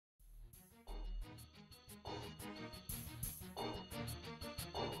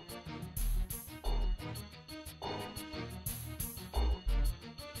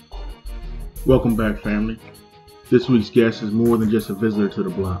Welcome back, family. This week's guest is more than just a visitor to the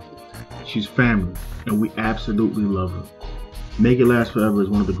block. She's family, and we absolutely love her. Make It Last Forever is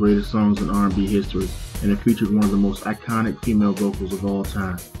one of the greatest songs in R&B history, and it features one of the most iconic female vocals of all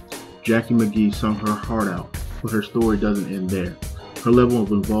time. Jacci Mcghee sung her heart out, but her story doesn't end there. Her level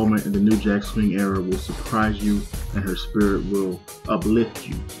of involvement in the new Jack Swing era will surprise you, and her spirit will uplift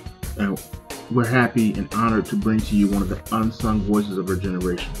you. And we're happy and honored to bring to you one of the unsung voices of her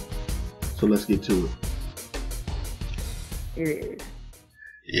generation. So let's get to it.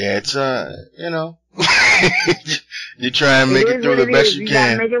 Yeah, it's you try and make it through the best you can. You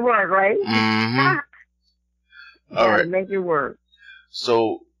gotta make it work, right? Mm-hmm. All right. Make it work.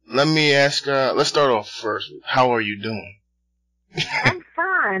 So let me ask. Let's start off first. How are you doing? I'm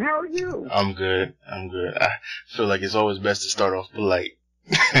fine. How are you? I'm good. I feel like it's always best to start off polite.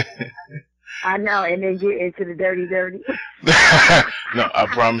 I know, and then get into the dirty. No, I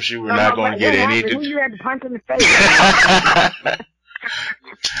promise you, we're not going to get any. Who you had to punch in the face?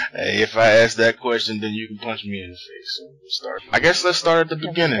 Hey, if I ask that question, then you can punch me in the face. So we'll start. I guess let's start at the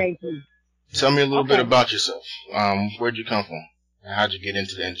beginning. Thank you. Tell me a little bit about yourself. Where'd you come from? And how'd you get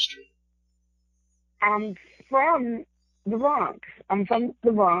into the industry? I'm from the Bronx. New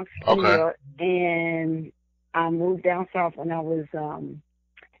York, and I moved down south when I was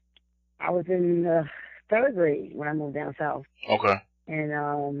in the third grade when I moved down south. Okay. And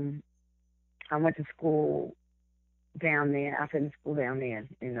I went to school down there. I finished school down there,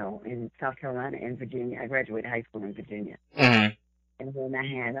 in South Carolina and Virginia. I graduated high school in Virginia. Mm-hmm. And then I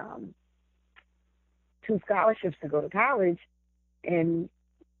had 2 scholarships to go to college, and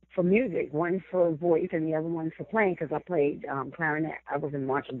for music, one for voice and the other one for playing, because I played clarinet. I was in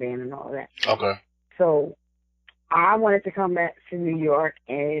marching band and all that. Okay. So I wanted to come back to New York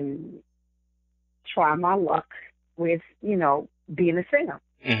and try my luck with, being a singer.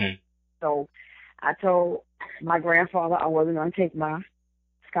 Mm-hmm. So I told my grandfather I wasn't going to take my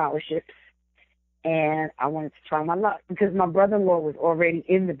scholarships, and I wanted to try my luck because my brother-in-law was already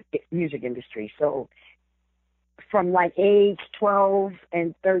in the music industry. So from like age 12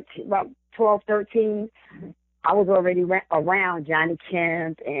 and 13, about 12, 13, I was already around Johnny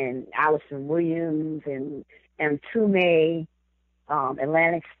Kemp and Allison Williams and Tume,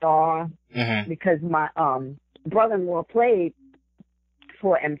 Atlantic Star, because my brother-in-law played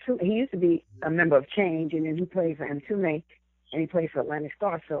for M2. He used to be a member of Change, and then he played for M2, and he played for Atlantic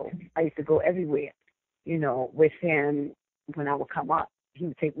Star. So I used to go everywhere, with him when I would come up. He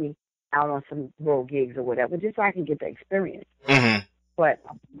would take me out on some road gigs or whatever, just so I could get the experience. Mm-hmm. But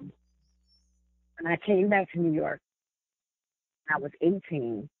when I came back to New York, I was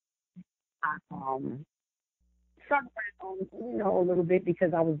 18. I suffered, a little bit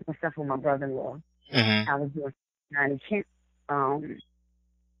because I was doing stuff with my brother-in-law. Mm-hmm. I was doing Johnny Kemp.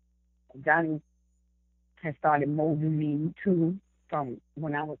 Johnny had started molding me too from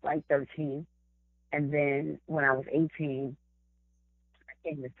when I was like 13. And then when I was 18, I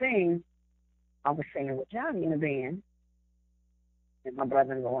came to sing. I was singing with Johnny in a band and my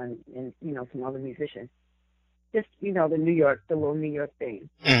brother-in-law and some other musicians. Just, the little New York thing.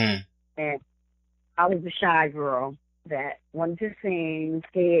 Mm-hmm. And I was the shy girl that wanted to sing,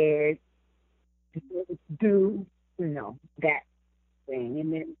 scared, do, that thing.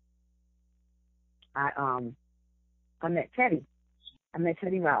 And then I met Teddy. I met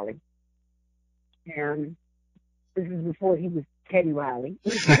Teddy Riley. And this is before he was Teddy Riley.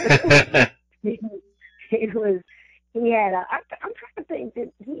 I'm trying to think,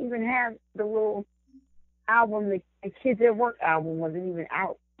 did he even have the little album, the Kids at Work album wasn't even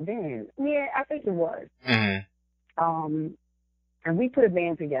out then. Yeah, I think it was. Mm-hmm. And we put a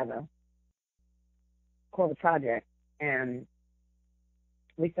band together called The Project, and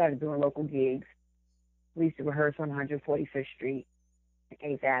we started doing local gigs. We used to rehearse on 145th Street,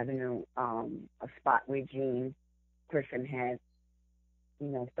 8th Avenue, a spot where Gene Griffin had,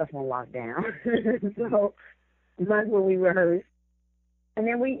 stuff on lockdown. So that's where we rehearsed. And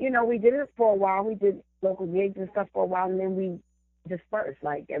then we did it for a while. We did local gigs and stuff for a while, and then we dispersed.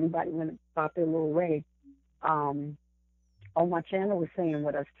 Like, everybody went about their little way. On my channel was singing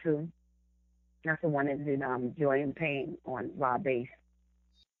with us, too. That's the one that did Joy and Pain on Rob Bass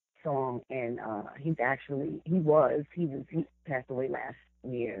song. And he passed away last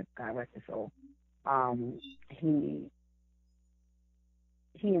year, God rest his soul. He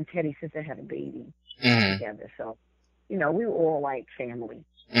and Teddy's sister had a baby together. So, we were all like family.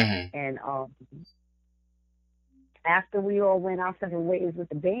 Mm-hmm. And after we all went our separate ways with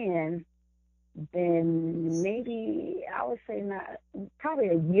the band, then maybe I would say probably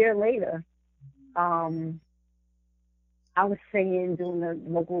a year later, I I was singing, doing the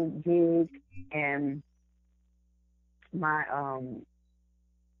local gigs, and my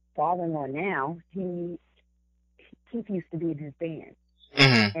father-in-law now, Keith used to be in his band,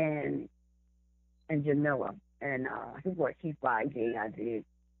 and Jamila, and he brought Keith by a gig I did,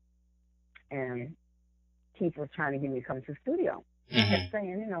 and Keith was trying to get me to come to the studio. He kept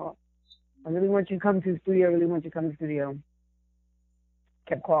saying, you know, I really want you to come to the studio, I really want you to come to the studio.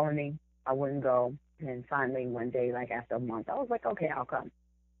 Kept calling me, I wouldn't go, and finally one day, like after a month, I was like, okay, I'll come.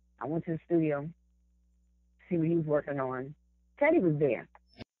 I went to the studio, see what he was working on. Teddy was there.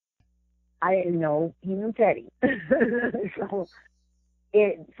 I didn't know he knew Teddy. So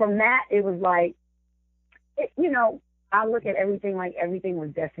from that, it was like, you know, I look at everything like everything was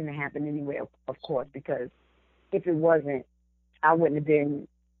destined to happen anyway, of course, because if it wasn't, I wouldn't have been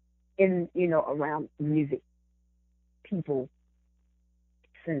in, you know, around music people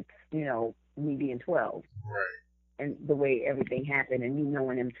since, you know, me being 12. Right. And the way everything happened, and me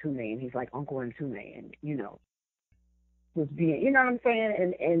knowing M2Me, and he's like Uncle M2Me, and, you know, was being, you know what I'm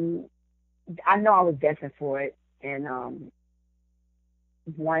saying? And I know I was destined for it. And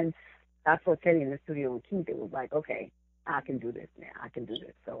once I saw Teddy in the studio with Keith, it was like, okay, I can do this now. I can do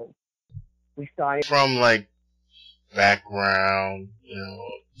this. So we started. From, like, background, you know,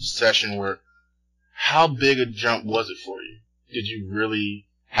 session work, how big a jump was it for you? Did you really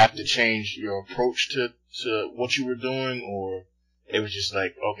have to change your approach to what you were doing, or it was just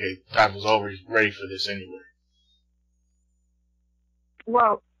like, okay, I was always ready for this anyway?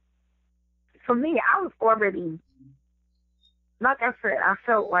 Well, for me, I was already, like I said, I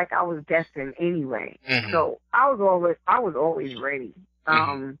felt like I was destined anyway. So I was always ready.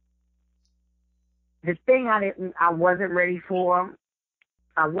 The thing I wasn't ready for,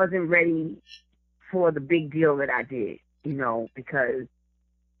 I wasn't ready for the big deal that I did, you know, because,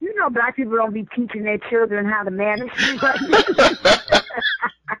 you know, black people don't be teaching their children how to manage.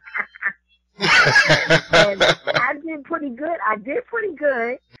 And I did pretty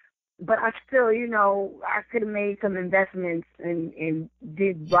good. But I still, you know, I could have made some investments and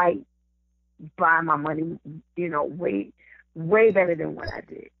did right by my money, you know, way better than what I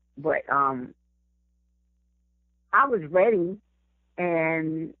did. But I was ready,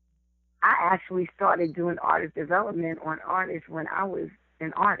 and I actually started doing artist development on artists when I was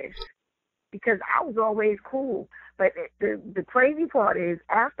an artist, because I was always cool. But the crazy part is,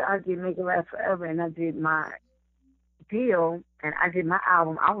 after I did Make It Last Forever and I did my deal and I did my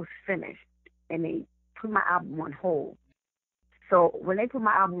album, I was finished, and they put my album on hold. So when they put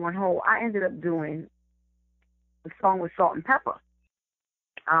my album on hold, I ended up doing a song with Salt and Pepper.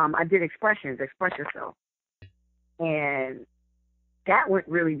 I did Express Yourself, and that went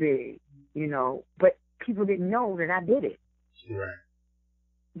really big, you know, but people didn't know that I did it. Right.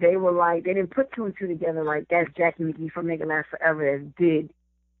 They were like, they didn't put two and two together, like, that's Jacci Mcghee from Make It Last Forever that did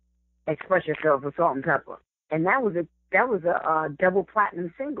Express Yourself with Salt and Pepper. And that was a double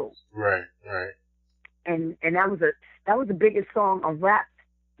platinum single. Right. And that was the biggest song a rap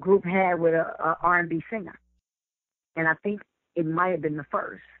group had with a R&B singer. And I think it might have been the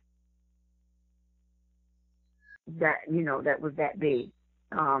first that, you know, that was that big.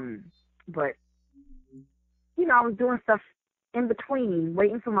 But, you know, I was doing stuff in between,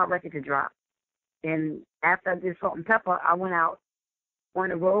 waiting for my record to drop. And after I did Salt and Pepper, I went out on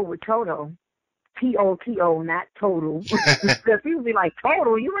the road with Toto. T-O-T-O, not Total. Because people be like,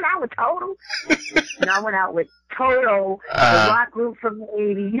 Total? You went out with Total? And I went out with Toto, the rock group from the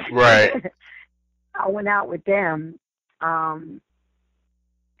 80s. Right. I went out with them. And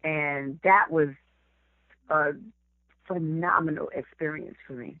that was a phenomenal experience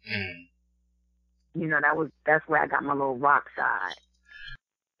for me. You know, that's where I got my little rock side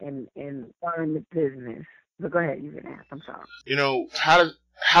and learned the business. But go ahead, you can ask. I'm sorry. You know, how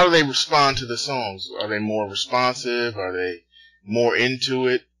do they respond to the songs? Are they more responsive? Are they more into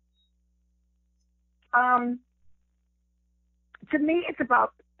it? To me, it's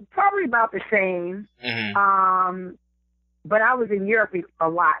probably about the same. But I was in Europe a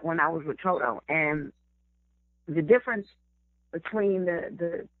lot when I was with Toto, and the difference between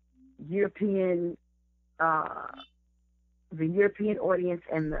the European audience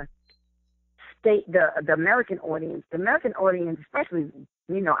and the American audience. The American audience, especially,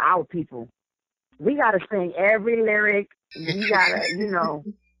 you know, our people, we gotta sing every lyric. We gotta, you know,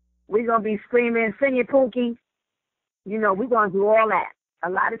 we're gonna be screaming, singing Pookie. You know, we're gonna do all that. A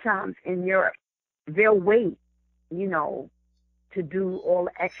lot of times in Europe, they'll wait, you know, to do all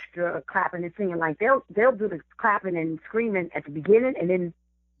the extra clapping and singing. Like they'll do the clapping and screaming at the beginning, and then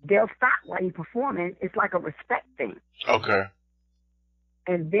they'll stop while you're performing. It's like a respect thing. Okay.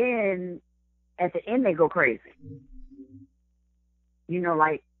 And then at the end they go crazy.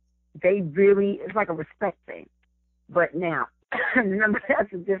 like they really, it's like a respect thing. But now, remember,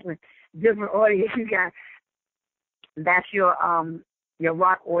 that's a different audience. That's your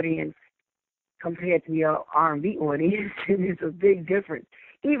rock audience compared to your R&B audience. It's a big difference.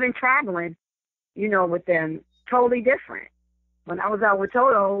 Even traveling, with them, totally different. When I was out with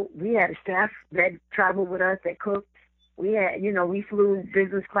Toto, we had a staff that traveled with us, that cooked. We had, we flew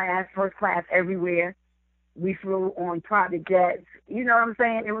business class, first class, everywhere. We flew on private jets. You know what I'm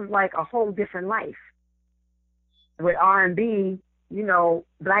saying? It was like a whole different life. With R&B,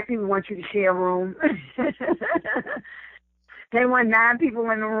 black people want you to share a room. They want 9 people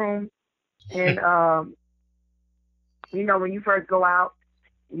in the room. And, when you first go out,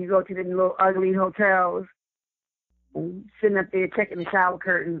 you go to the little ugly hotels, sitting up there checking the shower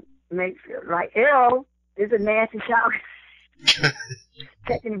curtain, makes it like, ew, it's a nasty shower.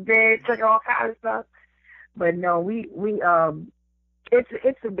 Checking the bed, checking all kinds of stuff. But no,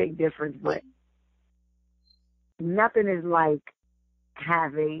 it's a big difference, but nothing is like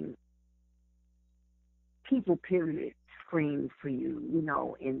having people, period, scream for you,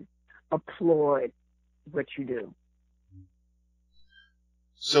 and applaud what you do.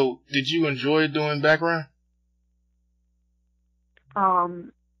 So, did you enjoy doing background?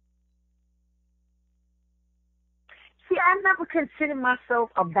 See, I never considered myself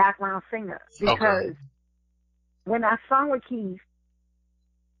a background singer because when I sung with Keith,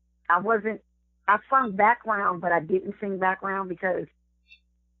 I sung background, but I didn't sing background because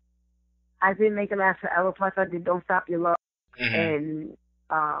I did Make It Last Forever, plus I did Don't Stop Your Love. And,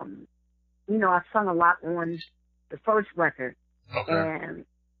 I sung a lot on the first record. And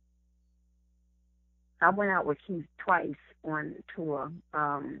I went out with Keith twice on tour,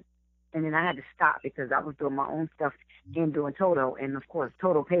 and then I had to stop because I was doing my own stuff and doing Toto, and of course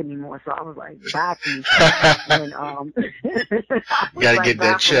Toto paid me more, so I was like, bye, Keith. And gotta get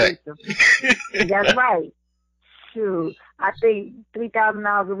that check. That's right. Shoot, I think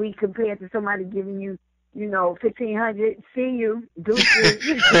 $3,000 a week compared to somebody giving you, $1,500. See you,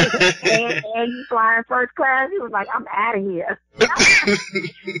 deuces, and you flying first class. He was like, I'm out of here.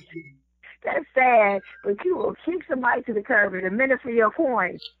 That's sad, but you will kick somebody to the curb in a minute for your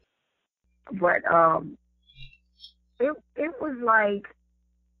coin. But it was like,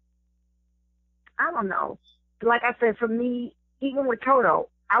 I don't know. Like I said, for me, even with Toto,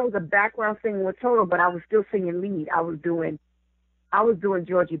 I was a background singer with Toto, but I was still singing lead. I was doing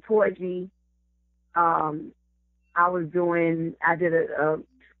Georgie Porgy. I did a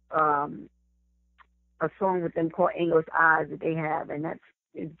song with them called English Eyes that they have, and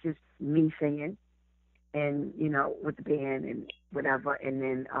it's just me singing, and with the band and whatever. And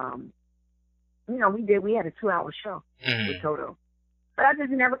then we had a 2-hour show with Toto, but I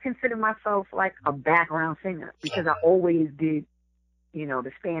just never considered myself like a background singer because I always did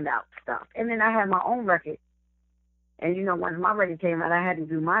the standout stuff. And then I had my own record, and once my record came out, I had to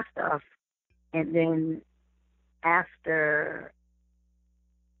do my stuff. And then after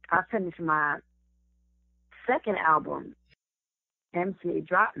I finished my second album, MCA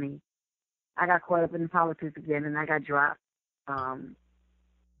dropped me. I got caught up in politics again, and I got dropped. I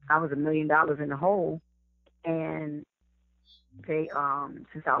was $1 million in the hole, and they,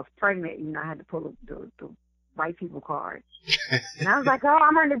 since I was pregnant, I had to pull the white people card. And I was like, oh,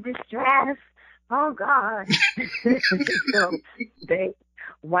 I'm under distress. Oh, God. So they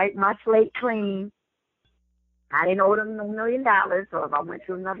wiped my slate clean. I didn't owe them no $1 million, so if I went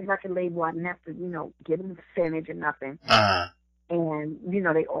to another record label, I didn't have to, give them a percentage or nothing. And,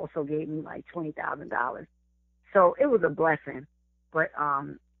 they also gave me like $20,000. So it was a blessing. But I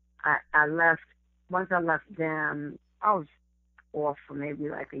left, once I left them, I was off for maybe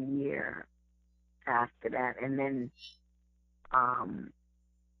like a year after that. And then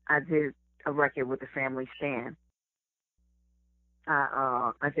I did a record with the Family Stand.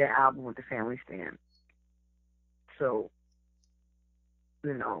 I did an album with the Family Stand. So,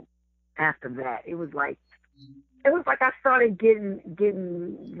 after that, it was like I started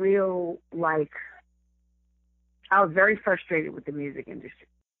getting real, like, I was very frustrated with the music industry.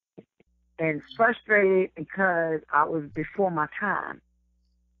 And frustrated because I was before my time.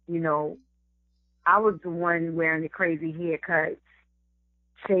 I was the one wearing the crazy haircuts,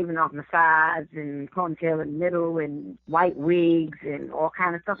 shaving off my sides and ponytail in the middle and white wigs and all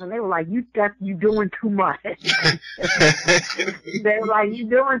kind of stuff. And they were like, you doing too much. They were like, you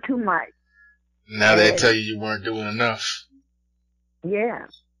doing too much. Now they tell you weren't doing enough. Yeah.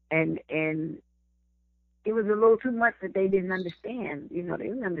 And it was a little too much that they didn't understand. They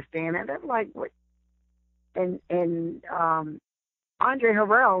didn't understand that. They're like, what? And Andre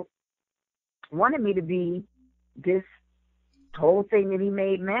Harrell wanted me to be this whole thing that he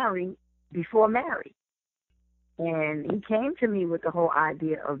made Mary before Mary. And he came to me with the whole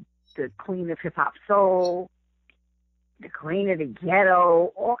idea of the queen of hip-hop soul, the queen of the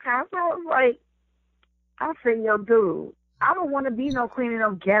ghetto, all kinds of. I was like, I said, yo, dude, I don't want to be no queen of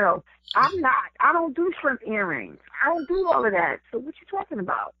no ghetto. I'm not. I don't do shrimp earrings. I don't do all of that. So what you talking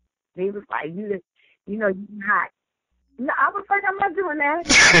about? He was like, you hot. No, I was like, I'm not doing that.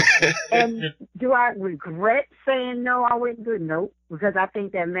 And do I regret saying no, I wouldn't do it? Nope. Because I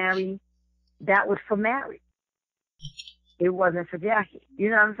think that that was for Mary. It wasn't for Jackie. You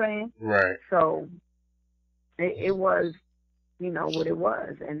know what I'm saying? Right. So it was, what it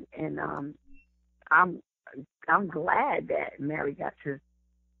was. And I'm glad that Mary got to,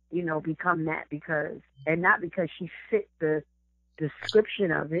 become that and not because she fit the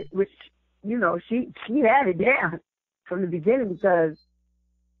description of it, which, she had it down from the beginning, because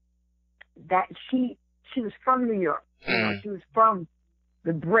that she was from New York. She was from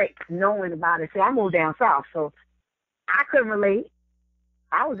the brick, knowing about it. See, I moved down south, so I couldn't relate.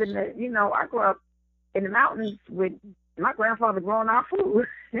 I was in the, I grew up in the mountains with my grandfather growing our food.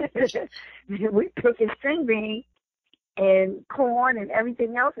 We picking string beans and corn and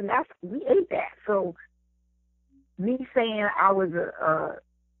everything else, and we ate that. So me saying I was a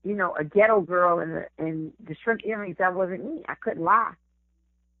ghetto girl and the shrimp earrings, that wasn't me. I couldn't lie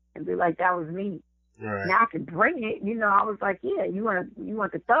and be like, that was me. Right. Now I could bring it, I was like, yeah, you want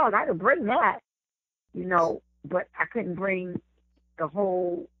the thug, I could bring that, but I couldn't bring the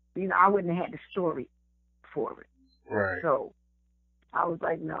whole, I wouldn't have had the story for it. Right. So I was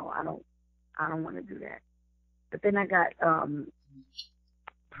like, no, I don't want to do that. But then I got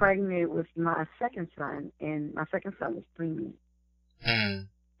pregnant with my second son, and my second son was preemie.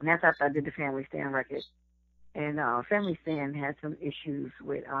 And that's after I did the Family Stand record. And Family Stand had some issues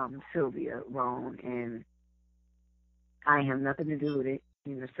with Sylvia Roan, and I have nothing to do with it.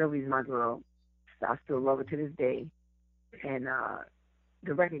 Sylvia's my girl. So I still love her to this day. And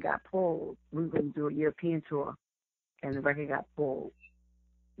the record got pulled. We were going to do a European tour, and the record got pulled.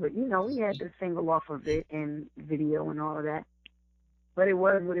 But, we had the single off of it and video and all of that. But it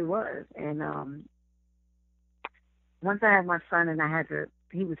was what it was. And once I had my son, and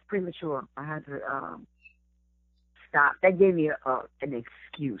he was premature, I had to stop. That gave me an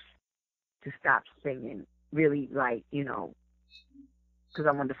excuse to stop singing, really, because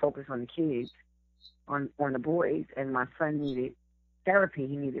I wanted to focus on the kids, on the boys, and my son needed therapy.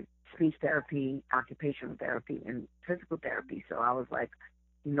 He needed speech therapy, occupational therapy, and physical therapy. So I was like,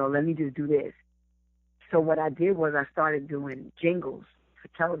 let me just do this. So what I did was I started doing jingles for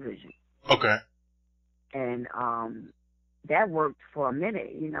television. Okay. And that worked for a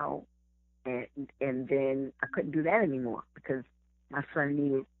minute, and then I couldn't do that anymore because my son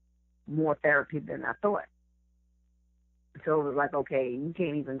needed more therapy than I thought. So it was like, okay, you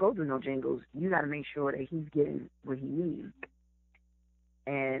can't even go do no jingles. You got to make sure that he's getting what he needs.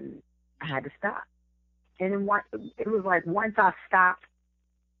 And I had to stop. And then it was like once I stopped,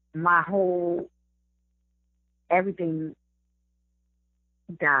 my whole, everything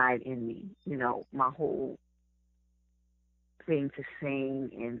died in me, my whole thing to sing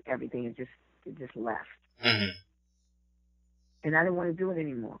and everything, it just left. Mm-hmm. And I didn't want to do it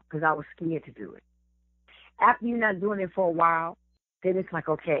anymore because I was scared to do it. After you're not doing it for a while, then it's like,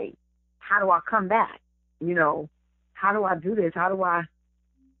 okay, how do I come back? How do I do this? How do I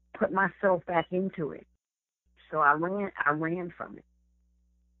put myself back into it? So I ran from it.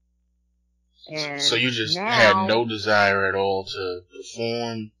 And so you just now, had no desire at all to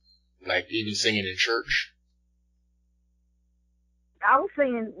perform, like even singing in church? I was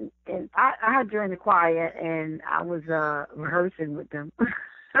singing, and I had joined the choir, and I was rehearsing with them,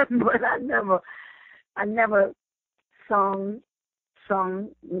 but I never sung,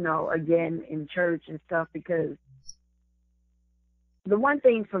 again in church and stuff, because the one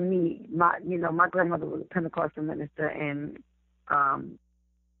thing for me, my grandmother was a Pentecostal minister, and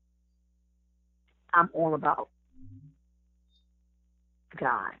I'm all about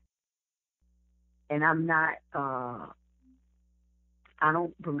God. And I'm not, I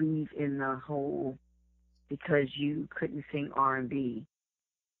don't believe in the whole, because you couldn't sing R&B,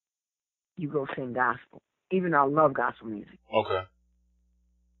 you go sing gospel. Even though I love gospel music. Okay.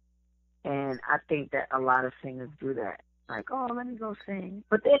 And I think that a lot of singers do that. Like, oh, let me go sing.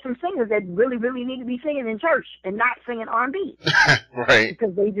 But there's some singers that really, really need to be singing in church and not singing R&B. Right.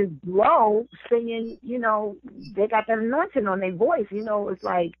 Because they just blow singing, they got that anointing on their voice. It's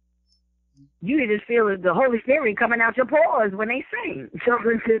like, you just feel the Holy Spirit coming out your pores when they sing. So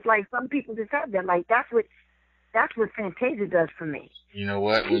it's just like some people just have that. Like, that's what Fantasia does for me. You know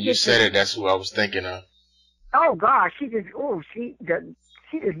what? When you said it, that's what I was thinking of. Oh gosh, she just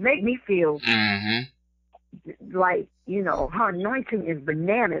make me feel like, you know, her anointing is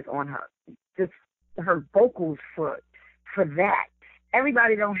bananas on her. Just her vocals for that.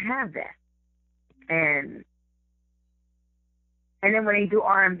 Everybody don't have that. And then when they do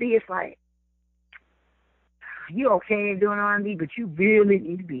R&B, it's like, you okay doing R&B, but you really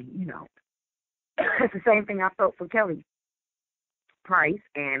need to be, you know. It's the same thing I felt for Kelly Price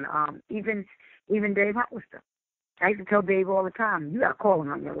and even Dave Hollister. I used to tell Dave all the time, you got calling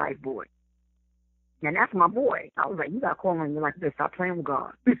on your life, boy. And that's my boy. I was like, you got calling on your life, boy. Stop playing with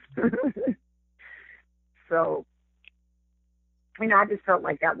God. So, you know, I just felt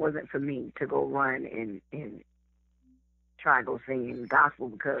like that wasn't for me to go run and try to go sing gospel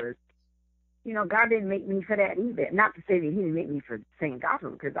because, you know, God didn't make me for that either. Not to say that he didn't make me for singing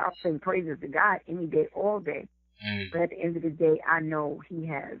gospel because I'll sing praises to God any day, all day. But at the end of the day, I know he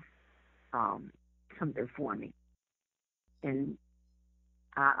has something for me. And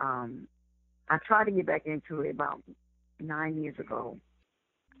I tried to get back into it about 9 years ago.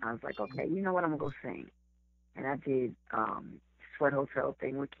 I was like, okay, you know what, I'm going to go sing. And I did Sweat Hotel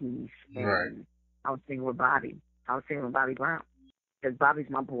thing with Keith. And I was singing with Bobby. I was singing with Bobby Brown. Because Bobby's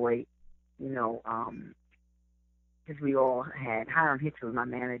my boy, you know, because we all had, Hiram Hicks was my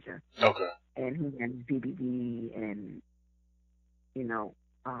manager. Okay. And he had BBD and, you know,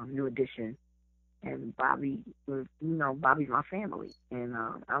 New Edition. And Bobby was, you know, Bobby's my family. And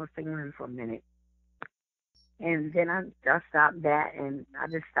I was singing with him for a minute. And then I stopped that and I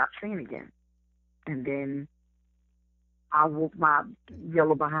just stopped singing again. And then I woke my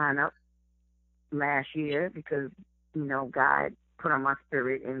yellow behind up last year because, you know, God put on my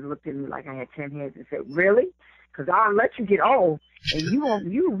spirit and looked at me like I had 10 heads and said, really? Because I'll let you get old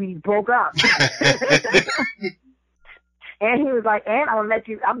and you be broke up. And he was like, and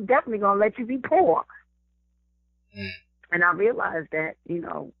I'm definitely going to let you be poor. And I realized that, you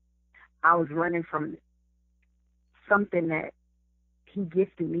know, I was running from something that he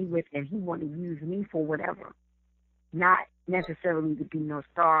gifted me with and he wanted to use me for whatever. Not necessarily to be no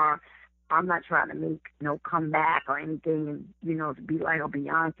star. I'm not trying to make no comeback or anything and, you know, to be like a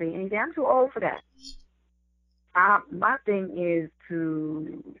Beyonce, anything. I'm too old for that. My thing is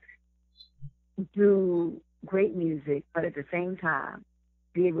to do great music, but at the same time,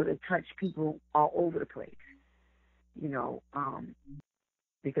 be able to touch people all over the place. You know,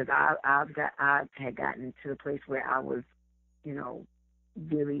 because I had gotten to the place where I was, you know,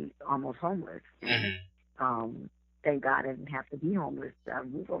 really almost homeless. Thank God I didn't have to be homeless. I had a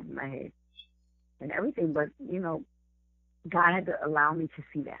roof over my head and everything, but you know, God had to allow me to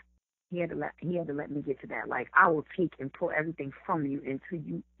see that. He had to let me get to that. Like, I will take and pull everything from you until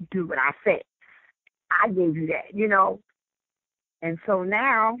you do what I said. I gave you that, you know. And so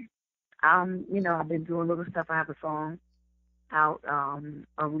now, you know, I've been doing little stuff. I have a song out,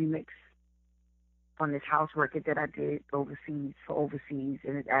 a remix on this house record that I did overseas,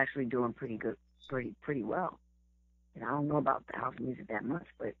 and it's actually doing pretty good, pretty well. And I don't know about the house music that much,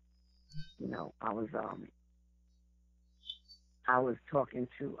 but you know, I was talking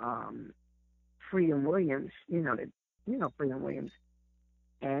to Freedom Williams, you know Freedom Williams,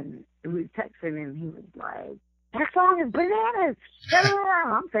 and we were texting, and he was like, "That song is bananas."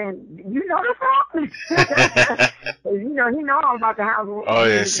 I'm saying, "You know the song?" You know, he know all about the house. Oh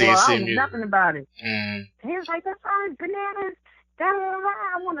yeah, CNC music. I know nothing about it. Mm. He was like, "That song is bananas. I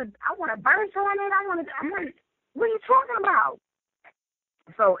want a verse on it. I'm like, what are you talking about?"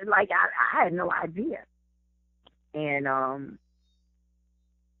 So, like, I had no idea. And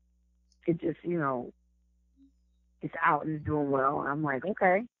it just, you know, it's out and it's doing well. And I'm like,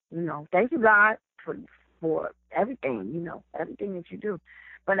 okay, you know, thank you, God, for everything, you know, everything that you do.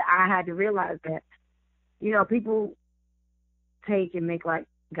 But I had to realize that, you know, people take and make like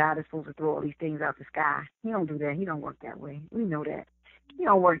God is supposed to throw all these things out the sky. He don't do that. He don't work that way. We know that. He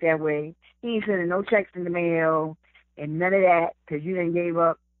don't work that way. He ain't sending no checks in the mail and none of that because you done gave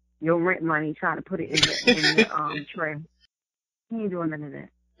up your rent money trying to put it in the tray. He ain't doing none of that.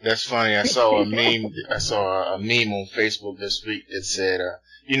 That's funny. I saw a meme. On Facebook this week that said,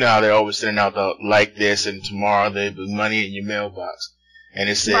 you know how they're always sending out the like this and tomorrow there'll be money in your mailbox. And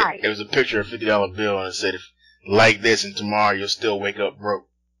it said, It was a picture of a $50 bill and it said, if like this and tomorrow you'll still wake up broke.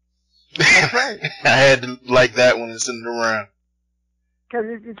 That's right. I had to like that one and send it around. Because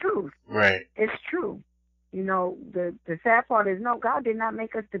it's the truth. Right. It's true. You know, the sad part is, no, God did not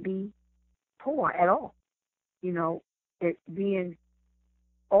make us to be poor at all. You know, it being,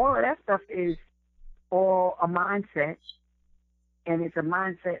 all of that stuff is all a mindset, and it's a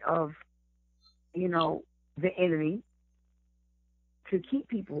mindset of, you know, the enemy to keep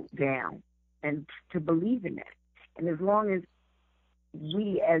people down and to believe in that. And as long as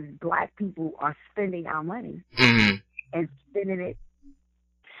we as black people are spending our money and spending it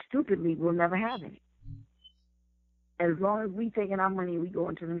stupidly, we'll never have any. As long as we taking our money, we go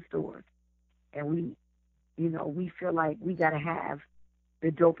into them stores and we feel like we got to have the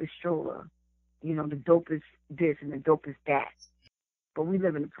dopest stroller, the dopest this and the dopest that. But we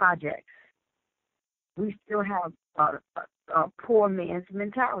live in the projects. We still have a poor man's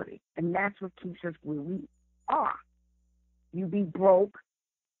mentality, and that's what keeps us where we are. You be broke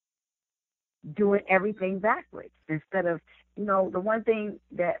doing everything backwards instead of, the one thing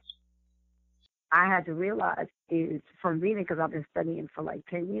that I had to realize is from reading, because I've been studying for like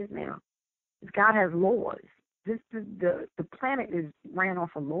 10 years now, is God has laws. The planet is ran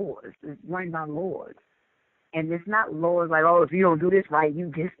off of laws. It's run by laws. And it's not laws like, oh, if you don't do this right, you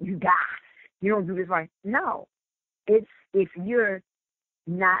die. You don't do this right. No. It's if you're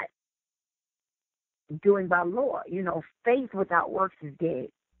not doing by law. Faith without works is dead,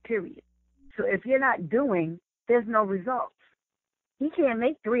 period. So if you're not doing, there's no results. He can't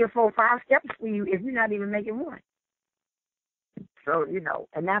make 3 or 4 or 5 steps for you if you're not even making one. So,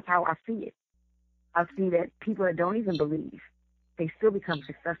 and that's how I see it. I see that people that don't even believe, they still become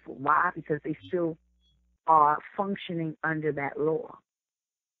successful. Why? Because they still are functioning under that law.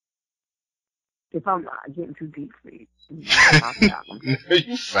 If I'm not getting too deep, please. You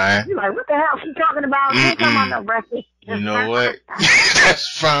fine. You're like, what the hell is she talking about? You talking about no record. You know what? That's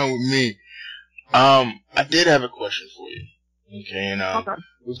fine with me. I did have a question for you. Okay, and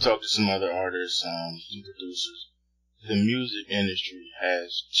we've talked to some other artists, some producers. The music industry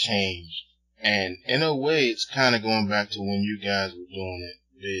has changed, and in a way, it's kind of going back to when you guys were doing it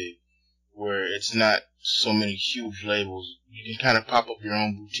big, where it's not so many huge labels. You can kind of pop up your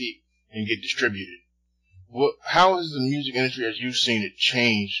own boutique and get distributed. How has the music industry, as you've seen it,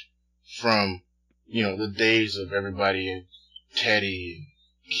 change from, the days of everybody and Teddy and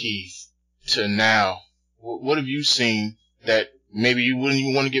Keith to now? What have you seen that maybe you wouldn't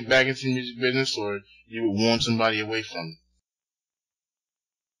even want to get back into the music business, or you would warn somebody away from it?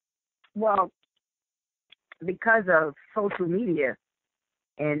 Well, because of social media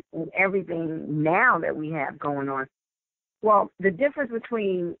and everything now that we have going on, well, the difference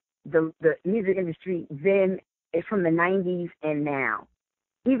between the music industry then is from the 90s and now,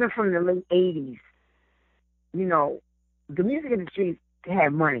 even from the late 80s, the music industry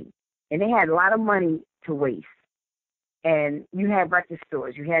had money, and they had a lot of money to waste. And you had record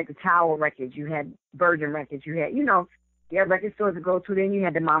stores. You had the Tower Records. You had Virgin Records. You had, you had record stores to go to. Then you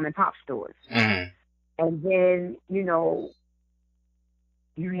had the mom and pop stores. Mm-hmm. And then, you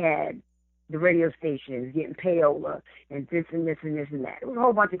had the radio stations getting payola and this and this and this and that. It was a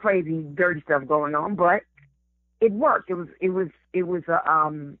whole bunch of crazy, dirty stuff going on, but it worked. It was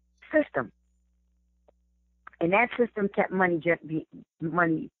a system, and that system kept money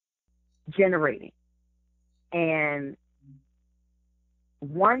generating. And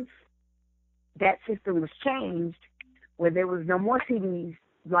once that system was changed, where there was no more CDs,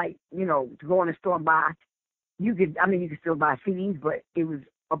 like, to go in the store and buy, you could still buy CDs, but it was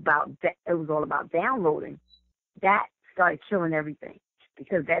all about downloading. That started killing everything,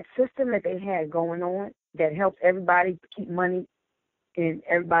 because that system that they had going on that helped everybody keep money in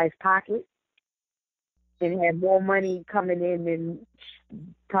everybody's pocket and had more money coming in than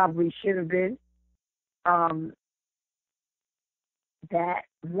probably should have been, that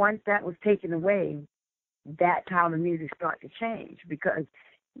once that was taken away, that's how the music started to change. Because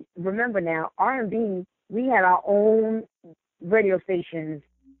remember now, R&B, we had our own radio stations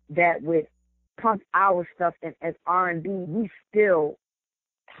that would pump our stuff in as R&B. We still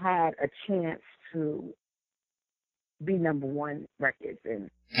had a chance to be number one records and,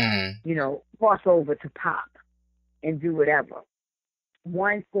 cross over to pop and do whatever.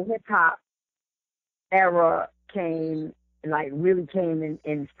 Once the hip-hop era came, really came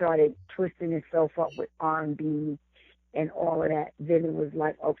and started twisting itself up with R&B and all of that, then it was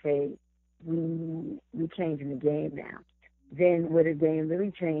like, okay, we changing the game now. Then where the game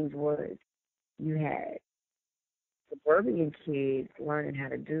really changed was you had suburban kids learning how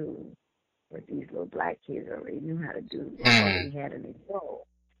to do what these little black kids already knew how to do. They already had in their soul.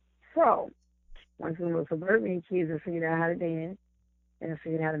 So once the little suburban kids have figured out how to dance and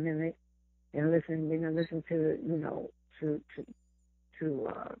figured out how to mimic and listen, they're gonna listen to to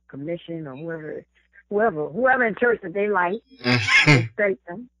commission or whoever in church that they like. They study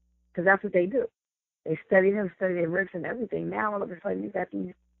them, because that's what they do. They study them, study their lyrics and everything. Now all of a sudden you got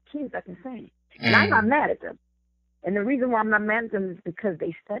these kids that can sing. And I'm not mad at them. And the reason why I'm not mad at them is because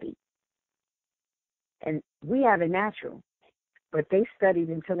they studied. And we have it natural, but they studied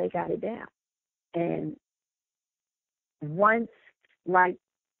until they got it down. And once, like,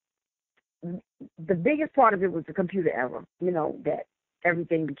 the biggest part of it was the computer era, that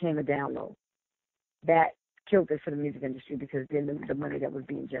everything became a download. That killed us for the music industry, because then the money that was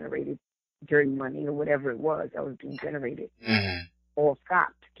being generated, dirty money or whatever it was that was being generated, all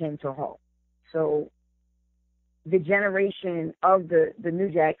stopped, came to a halt. So the generation of the New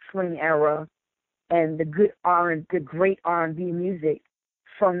Jack Swing era and the great R&B music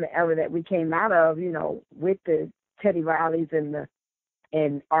from the era that we came out of, with the Teddy Rileys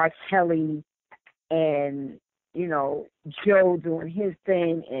and R. Kelly and, Joe doing his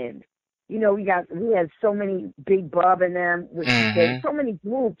thing, and, we had so many Big Bub in them, so many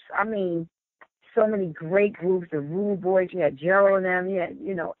groups. I mean, so many great groups, the Rude Boys, you had Gerald and them, you had,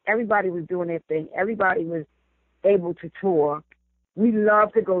 everybody was doing their thing. Everybody was able to tour. We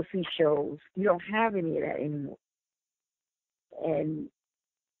love to go see shows. You don't have any of that anymore. And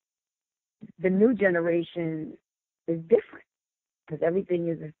the new generation is different, because everything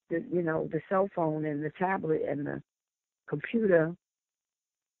is, the cell phone and the tablet and the computer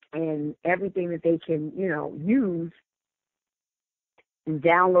and everything that they can, use and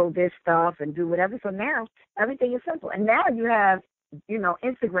download this stuff and do whatever. So now everything is simple. And now you have,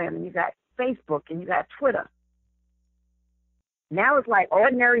 Instagram, and you got Facebook, and you got Twitter. Now it's like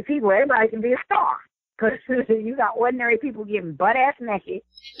ordinary people, everybody can be a star, because you got ordinary people getting butt-ass naked,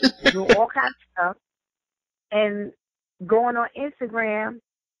 doing all kinds of stuff, and going on Instagram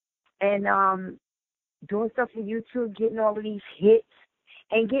and doing stuff for YouTube, getting all of these hits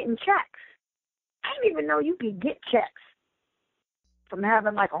and getting checks. I didn't even know you could get checks from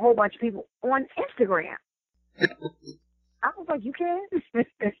having like a whole bunch of people on Instagram. I was like, you can? That's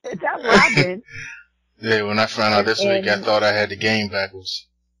what I've been. Yeah, when I found out this week, I thought I had the game backwards.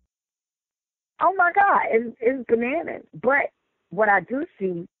 Oh my God, it's bananas. But what I do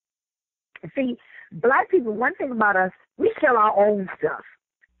see, black people, one thing about us, we sell our own stuff.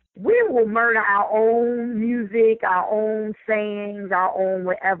 We will murder our own music, our own sayings, our own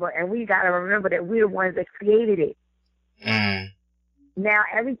whatever, and we got to remember that we're the ones that created it. Now,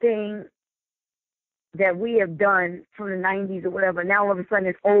 everything that we have done from the 90s or whatever, now all of a sudden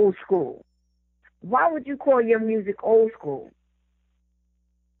it's old school. Why would you call your music old school?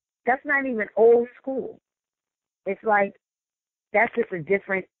 That's not even old school. It's like, that's just a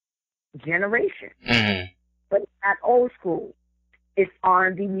different generation. But it's not old school. It's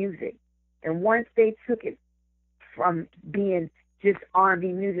R&B music. And once they took it from being just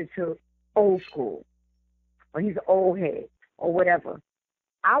R&B music to old school, or he's an old head, or whatever,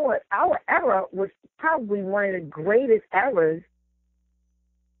 our era was probably one of the greatest eras,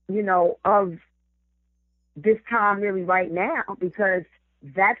 of this time really right now, because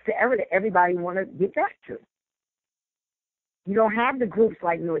that's the era that everybody want to get back to. You don't have the groups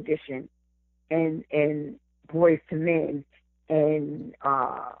like New Edition and Boys to Men and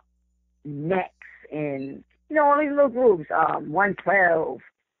Next and all these little groups, 112,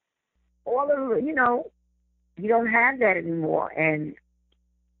 all of the, you don't have that anymore. And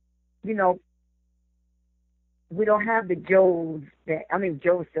we don't have the Joes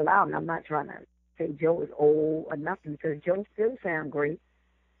Joe's still out, and I'm not trying to say Joe is old or nothing, because Joe still sound great.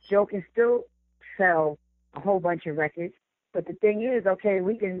 Joe can still sell a whole bunch of records. But the thing is, okay,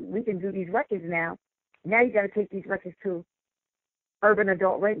 we can do these records now. Now you got to take these records to urban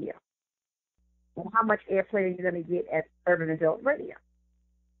adult radio. Well, how much airplay are you going to get at urban adult radio?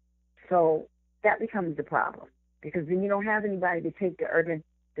 So that becomes the problem, because then you don't have anybody to take the urban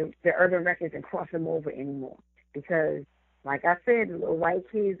records and cross them over anymore. Because, like I said, the little white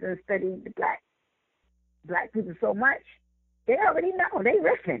kids are studying the black people so much, they already know. They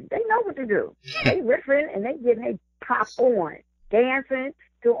riffing. They know what to do. They riffing, and they getting they pop on, dancing,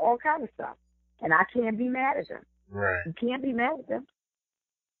 doing all kinds of stuff. And I can't be mad at them. Right. You can't be mad at them.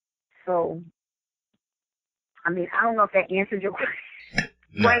 So, I don't know if that answered your question.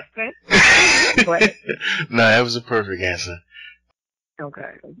 But no, that was a perfect answer.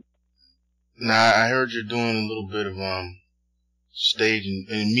 Okay. Now, I heard you're doing a little bit of stage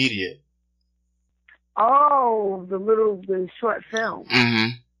and media. Oh, the short film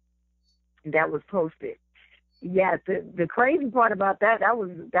that was posted. Yeah, the crazy part about that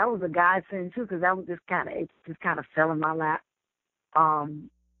was a godsend too, because that was just kind of fell in my lap.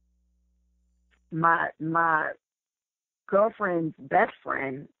 My girlfriend's best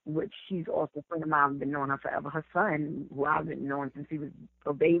friend, which she's also a friend of mine, I've been knowing her forever. Her son, who I've been knowing since he was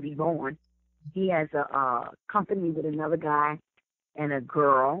a baby born, he has a company with another guy and a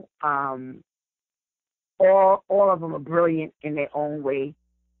girl. All of them are brilliant in their own way,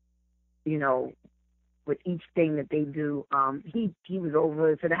 with each thing that they do. He was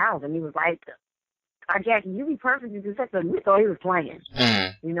over to the house, and he was like, Jackie, you be perfect to do sex. We thought he was playing.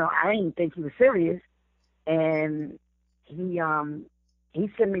 Mm-hmm. You know, I didn't think he was serious. And he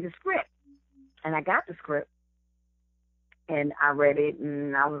sent me the script. And I got the script. And I read it,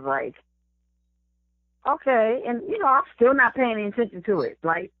 and I was like, okay. And, you know, I'm still not paying any attention to it.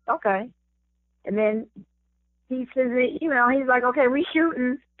 Like, okay. And then he says, you know, he's like, okay, we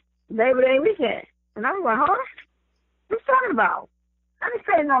shooting Labor Day weekend. And I was like, huh? What you talking about? I didn't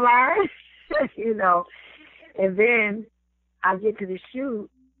say no lies. You know. And then I get to the shoot,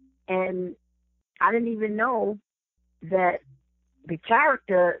 and I didn't even know that the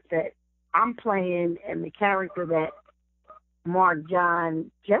character that I'm playing and the character that Mark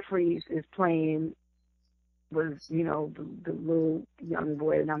John Jeffries is playing was, you know, the little young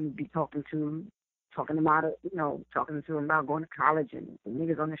boy that I'm going to be talking to him about going to college and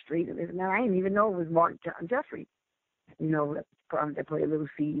niggas on the street and this and that. I didn't even know it was Mark John Jeffries. You know, that played Little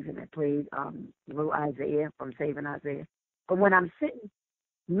C's and that played Little Isaiah from Saving Isaiah. But when I'm sitting,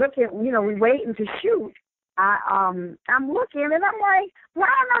 looking, you know, we waiting to shoot, I'm looking and I'm like, why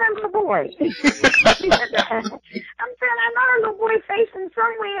am I that little boy? I'm saying, I know that little boy facing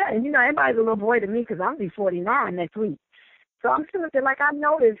somewhere. And, you know, everybody's a little boy to me because I'm going to be 49 next week. So I'm sitting there like, I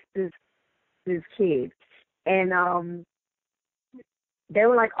know this kid. And they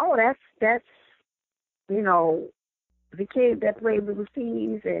were like, oh, that's you know, the kid that played Little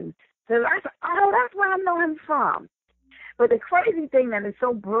C's. And so I said, oh, that's where I know him from. But the crazy thing that is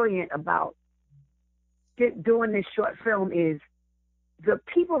so brilliant about doing this short film is the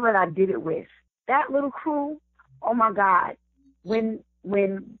people that I did it with. That little crew, oh my God, when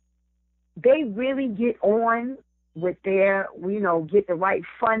they really get on with their, you know, get the right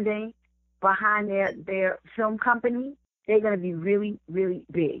funding behind their film company, they're going to be really, really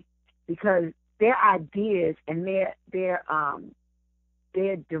big, because their ideas and their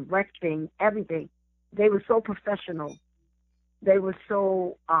directing, everything, they were so professional. They were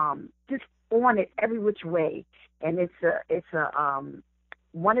so just on it every which way. And it's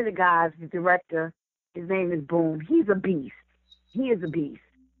one of the guys, the director, his name is Boom. He's a beast. He is a beast.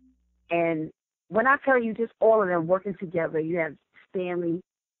 And when I tell you just all of them working together, you have Stanley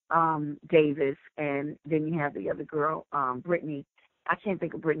Davis, and then you have the other girl, Brittany. I can't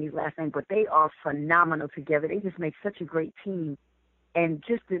think of Brittany's last name, but they are phenomenal together. They just make such a great team. And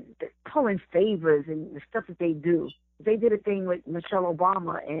just the pulling favors and the stuff that they do. They did a thing with Michelle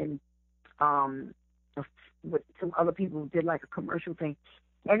Obama and with some other people who did like a commercial thing.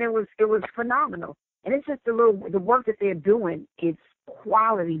 And it was phenomenal. And it's just the work that they're doing, it's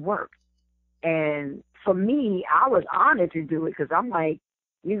quality work. And for me, I was honored to do it, because I'm like,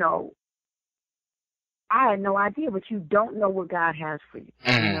 you know, I had no idea, but you don't know what God has for you,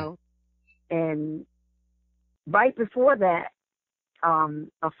 you know. And right before that,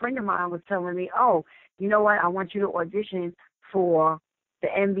 a friend of mine was telling me, oh, you know what, I want you to audition for the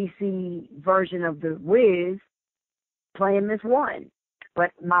NBC version of The Wiz playing Miss One.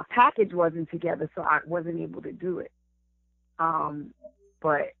 But my package wasn't together, so I wasn't able to do it.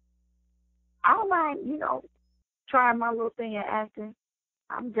 But I don't mind, you know, trying my little thing at acting.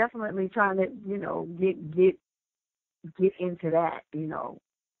 I'm definitely trying to, you know, get into that, you know.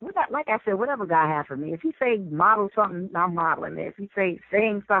 Like I said, whatever God has for me. If he say model something, I'm modeling it. If he say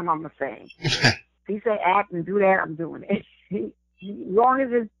sing something, I'm going to sing. If he say act and do that, I'm doing it. As long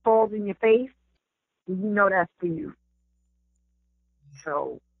as it falls in your face, you know that's for you.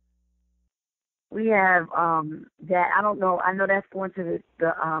 So we have that. I don't know. I know that's going to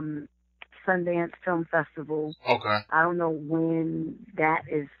the Sundance Film Festival. Okay. I don't know when that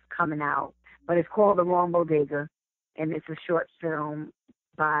is coming out, but it's called The Wrong Bodega, and it's a short film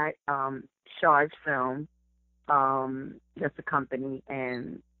by Shards Film. That's a company,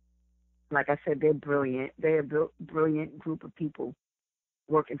 and like I said, they're brilliant. They're a brilliant group of people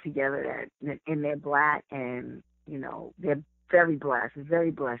working together, and they're black, and you know, they're very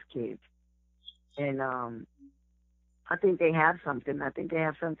blessed kids. And I think they have something. I think they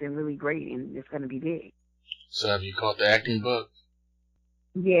have something really great, and it's going to be big. So have you caught the acting bug?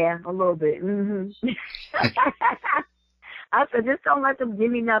 Yeah, a little bit. I said, just don't let them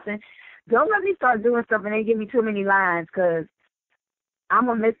give me nothing. Don't let me start doing stuff and they give me too many lines, because I'm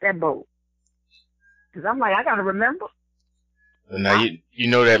going to miss that boat. Because I'm like, I got to remember. Well, now, you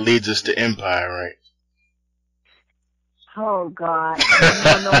know that leads us to Empire, right? Oh, God. You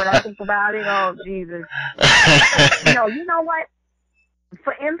don't know what I think about it? Oh, Jesus. No, you know what?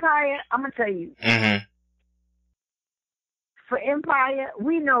 For Empire, I'm going to tell you. Mm-hmm. For Empire,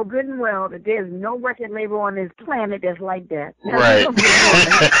 we know good and well that there's no record label on this planet that's like that. Right.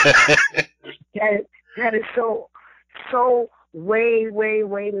 That is so way, way,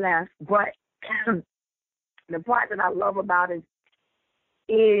 way less. But The part that I love about it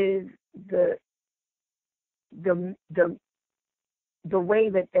is the way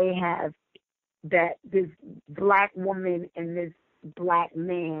that they have, that this black woman and this black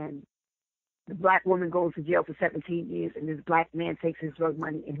man, the black woman goes to jail for 17 years, and this black man takes his drug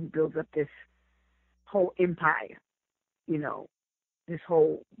money and he builds up this whole empire, you know, this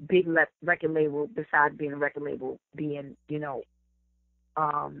whole big record label, besides being a record label, being, you know,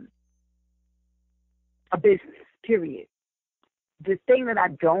 a business, period. The thing that I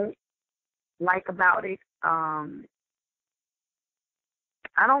don't like about it, I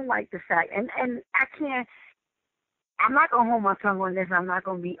don't like the fact, and I can't, I'm not going to hold my tongue on this. I'm not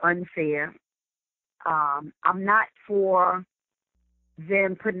going to be unfair. I'm not for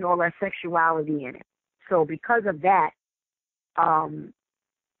them putting all that sexuality in it. So because of that, I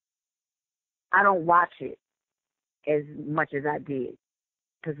don't watch it as much as I did.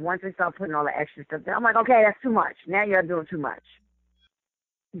 Because once they start putting all the extra stuff there, I'm like, okay, that's too much. Now you're doing too much.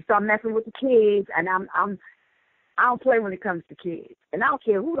 You start messing with the kids, and I don't play when it comes to kids. And I don't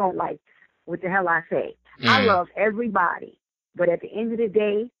care who don't like what the hell I say. I love everybody. But at the end of the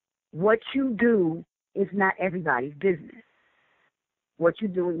day, what you do is not everybody's business. What you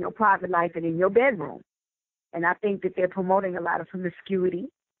do in your private life and in your bedroom. And I think that they're promoting a lot of promiscuity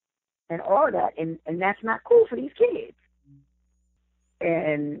and all of that, and that's not cool for these kids.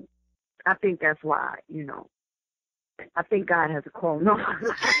 And I think that's why, you know, I think God has a calling on my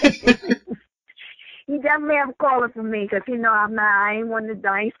life. He definitely have a calling for me, because, you know, I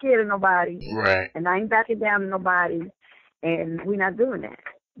ain't scared of nobody. Right. And I ain't backing down to nobody, and we're not doing that.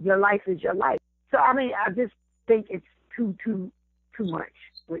 Your life is your life. So, I mean, I just think it's too much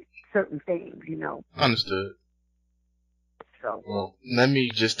with certain things, you know. Understood. So. Well, let me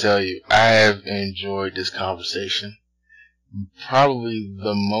just tell you, I have enjoyed this conversation. Probably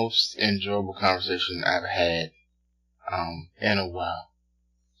the most enjoyable conversation I've had in a while.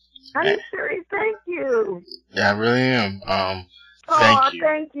 Are you serious? Thank you. Yeah, I really am.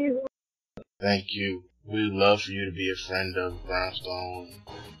 Thank you. Thank you. We'd love for you to be a friend of Brownstone.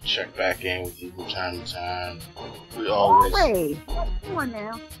 Check back in with you from time to time. We always. Come on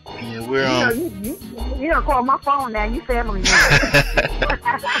now. Yeah, we're you don't call my phone now. You family now.